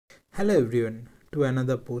Hello everyone to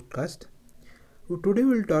another podcast. Today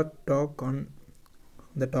we'll talk on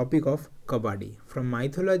the topic of Kabaddi from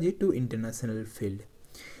mythology to international field.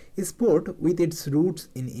 A sport with its roots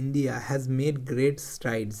in India has made great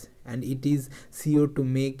strides and it is sure to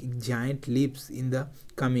make giant leaps in the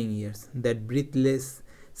coming years. That breathless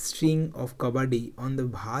string of Kabaddi on the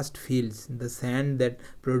vast fields, the sand that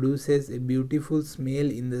produces a beautiful smell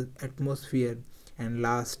in the atmosphere, and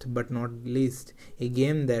last but not least, a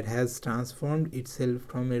game that has transformed itself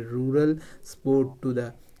from a rural sport to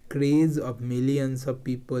the craze of millions of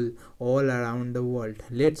people all around the world.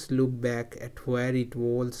 Let's look back at where it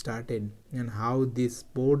all started and how this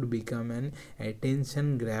sport became an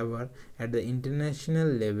attention grabber at the international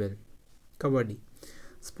level. Kabaddi.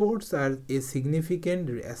 Sports are a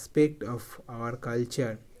significant aspect of our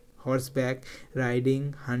culture. Horseback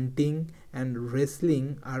riding, hunting, and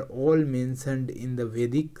wrestling are all mentioned in the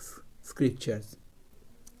Vedic scriptures.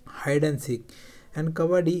 Hide and seek and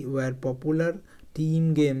Kabaddi were popular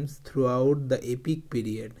team games throughout the epic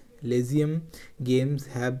period. Legium games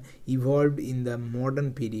have evolved in the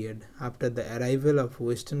modern period. After the arrival of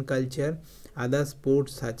Western culture, other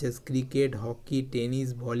sports such as cricket, hockey,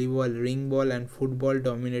 tennis, volleyball, ring ball, and football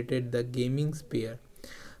dominated the gaming sphere.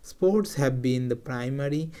 Sports have been the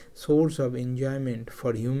primary source of enjoyment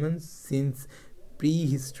for humans since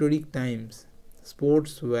prehistoric times.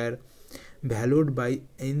 Sports were valued by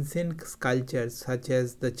ancient cultures such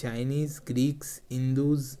as the Chinese, Greeks,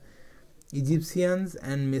 Hindus, Egyptians,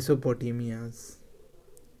 and Mesopotamians.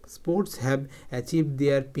 Sports have achieved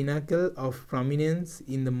their pinnacle of prominence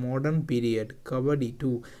in the modern period. Kabaddi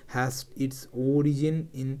too has its origin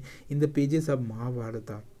in the pages of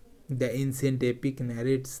Mahabharata. The ancient epic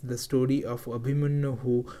narrates the story of Abhimanyu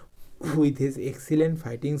who, with his excellent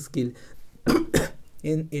fighting skill,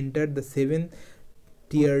 entered the seventh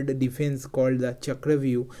tiered defense called the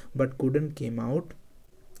Chakravyuh but couldn't came out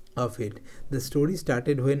of it. The story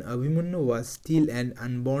started when Abhimanyu was still an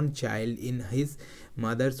unborn child in his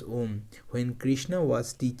mother's womb. When Krishna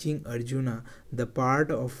was teaching Arjuna the part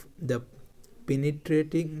of the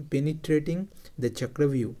penetrating the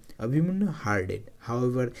Chakravyuh, Abhimanyu heard it.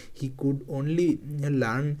 However, he could only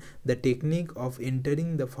learn the technique of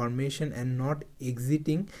entering the formation and not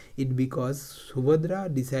exiting it because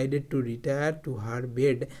Subhadra decided to retire to her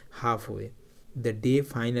bed halfway. The day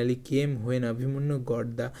finally came when Abhimanyu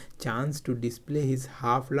got the chance to display his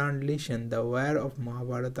half-learned lesson. The war of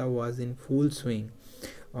Mahabharata was in full swing.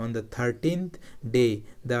 On the 13th day,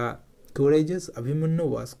 the courageous Abhimanyu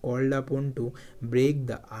was called upon to break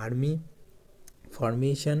the army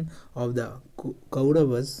formation of the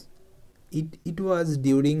Kauravas. It was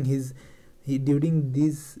during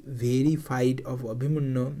this very fight of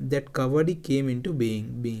Abhimanyu that Kabaddi came into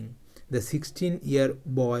being. The 16-year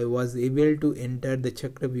boy was able to enter the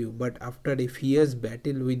Chakravyuh, but after a fierce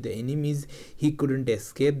battle with the enemies, he couldn't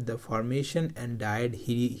escape the formation and died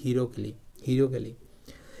heroically.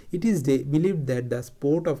 It is believed that the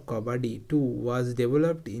sport of Kabaddi too was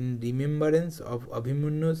developed in remembrance of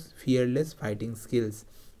Abhimanyu's fearless fighting skills.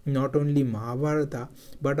 Not only Mahabharata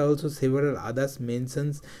but also several other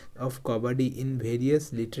mentions of Kabaddi in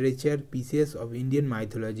various literature pieces of Indian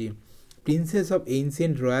mythology. Princes of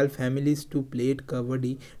ancient royal families too played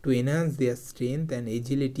Kabaddi to enhance their strength and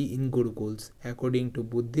agility in Gurukuls. According to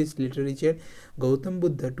Buddhist literature, Gautam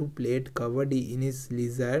Buddha too played Kabaddi in his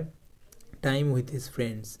leisure time with his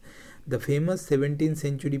friends. The famous 17th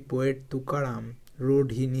century poet Tukaram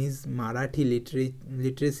wrote in his Marathi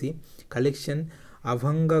literacy collection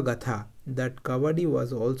Avhanga Gatha that Kabaddi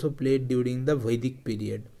was also played during the Vedic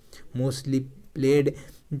period. Mostly played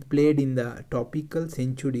in the topical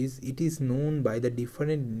centuries, it is known by the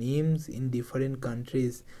different names in different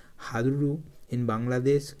countries. Haduru in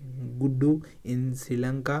Bangladesh, Guddu in Sri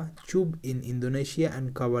Lanka, Chub in Indonesia,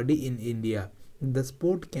 and Kabaddi in India. The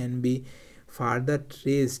sport can be further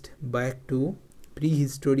traced back to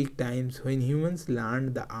prehistoric times when humans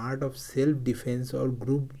learned the art of self-defense or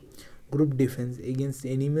group defense against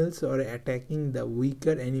animals or attacking the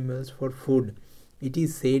weaker animals for food. It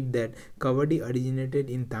is said that Kabaddi originated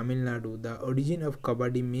in Tamil Nadu. The origin of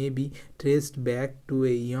Kabaddi may be traced back to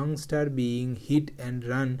a youngster being hit and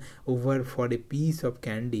run over for a piece of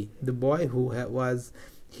candy. The boy who was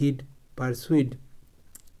hit pursued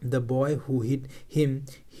the boy who hit him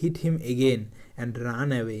again and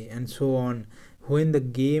ran away, and so on. When the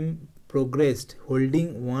game progressed,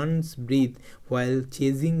 holding one's breath while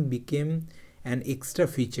chasing became an extra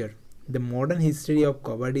feature. The modern history of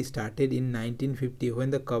Kabaddi started in 1950 when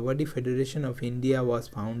the Kabaddi Federation of India was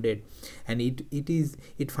founded, and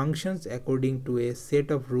it functions according to a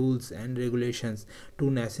set of rules and regulations.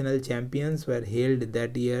 Two national champions were held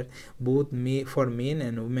that year, both for men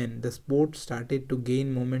and women. The sport started to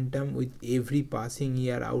gain momentum with every passing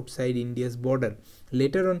year outside India's border.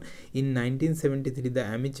 Later on, in 1973, the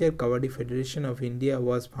Amateur Kabaddi Federation of India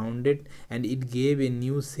was founded, and it gave a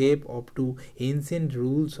new shape up to ancient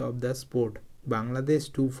rules of the sport.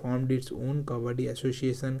 Bangladesh too formed its own Kabaddi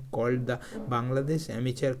association called the Bangladesh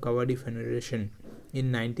Amateur Kabaddi Federation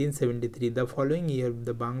in 1973. The following year,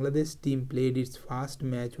 the Bangladesh team played its first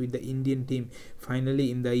match with the Indian team. Finally,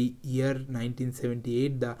 in the year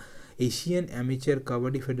 1978, the Asian Amateur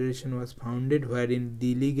Kabaddi Federation was founded, wherein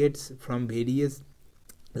delegates from various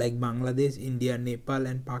like Bangladesh, India, Nepal,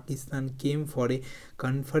 and Pakistan came for a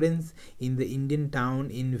conference in the Indian town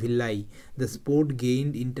in Bhilai. The sport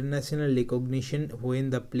gained international recognition when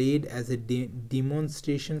they played as a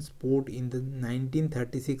demonstration sport in the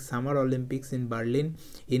 1936 Summer Olympics in Berlin.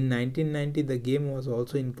 In 1990, the game was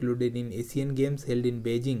also included in Asian Games held in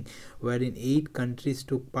Beijing, wherein 8 countries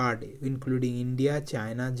took part, including India,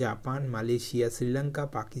 China, Japan, Malaysia, Sri Lanka,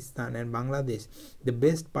 Pakistan, and Bangladesh. The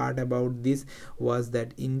best part about this was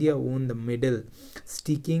that India won the medal,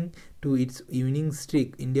 sticking to its winning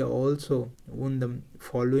streak. India also won the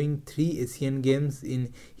following 3 Asian Games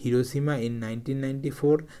in Hiroshima in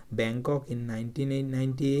 1994, Bangkok in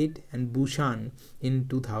 1998, and Busan in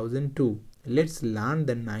 2002. Let's learn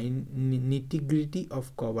the nitty-gritty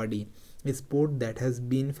of Kabaddi, a sport that has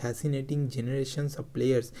been fascinating generations of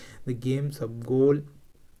players. The game's goal,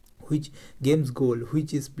 which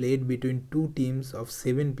is played between two teams of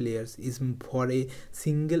 7 players, is for a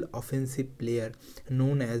single offensive player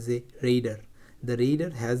known as a raider. The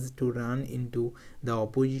raider has to run into the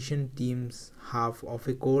opposition team's half of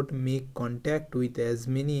a court, make contact with as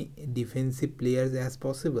many defensive players as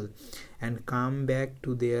possible, and come back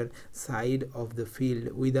to their side of the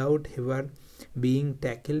field without ever being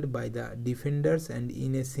tackled by the defenders and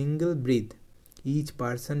in a single breath. Each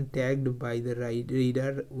person tagged by the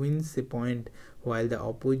raider wins a point, while the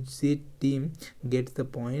opposite team gets the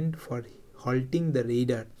point for halting the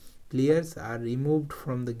raider. Players are removed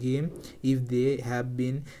from the game if they have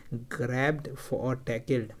been grabbed or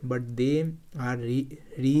tackled, but they are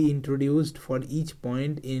reintroduced for each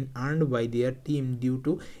point earned by their team due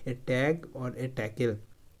to a tag or a tackle.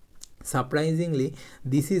 Surprisingly,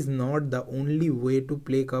 this is not the only way to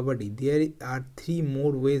play Kabaddi. There are 3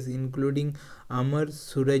 more ways, including Amar,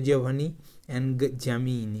 Surajavani, and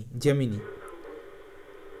Jamini.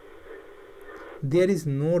 There is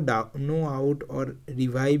no out or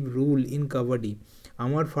revive rule in Kabaddi.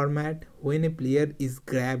 Amar format, when a player is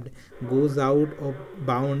grabbed, goes out of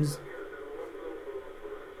bounds,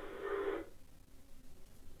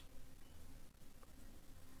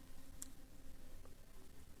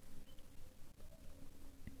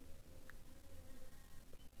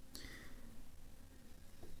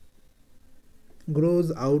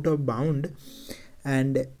 grows out of bound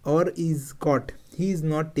and or is caught, he is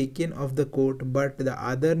not taken off the court, but the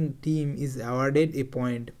other team is awarded a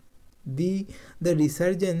point. The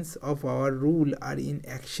resurgence of our rule are in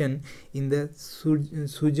action in the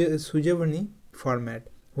Sujavani format.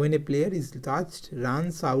 When a player is touched,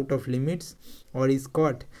 runs out of limits, or is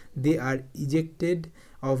caught, they are ejected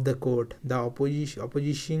off the court. The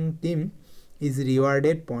opposition team is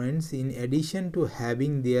rewarded points in addition to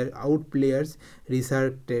having their out players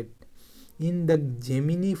resurrected. In the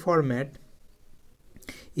Gemini format,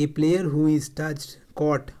 a player who is touched,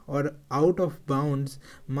 caught, or out of bounds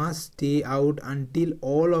must stay out until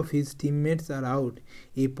all of his teammates are out.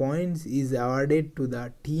 A point is awarded to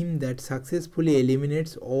the team that successfully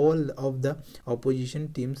eliminates all of the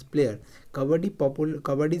opposition team's player.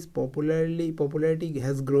 Kabaddi's popularity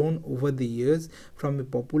has grown over the years from a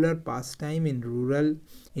popular pastime in rural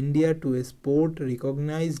India to a sport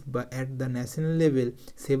recognized at the national level.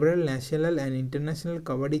 Several national and international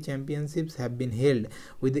Kabaddi championships have been held,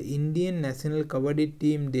 with the Indian national Kabaddi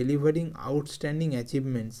team delivering outstanding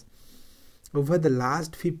achievements. Over the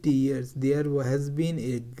last 50 years, there has been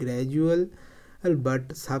a gradual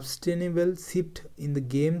but sustainable shift in the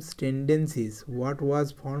game's tendencies. What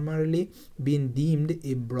was formerly been deemed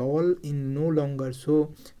a brawl in no longer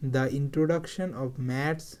so. The introduction of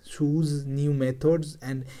mats, shoes, new methods,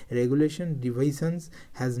 and regulation revisions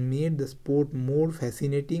has made the sport more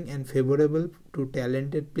fascinating and favorable to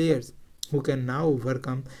talented players who can now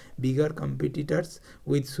overcome bigger competitors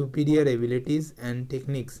with superior abilities and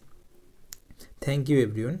techniques. Thank you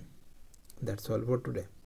everyone. That's all for today.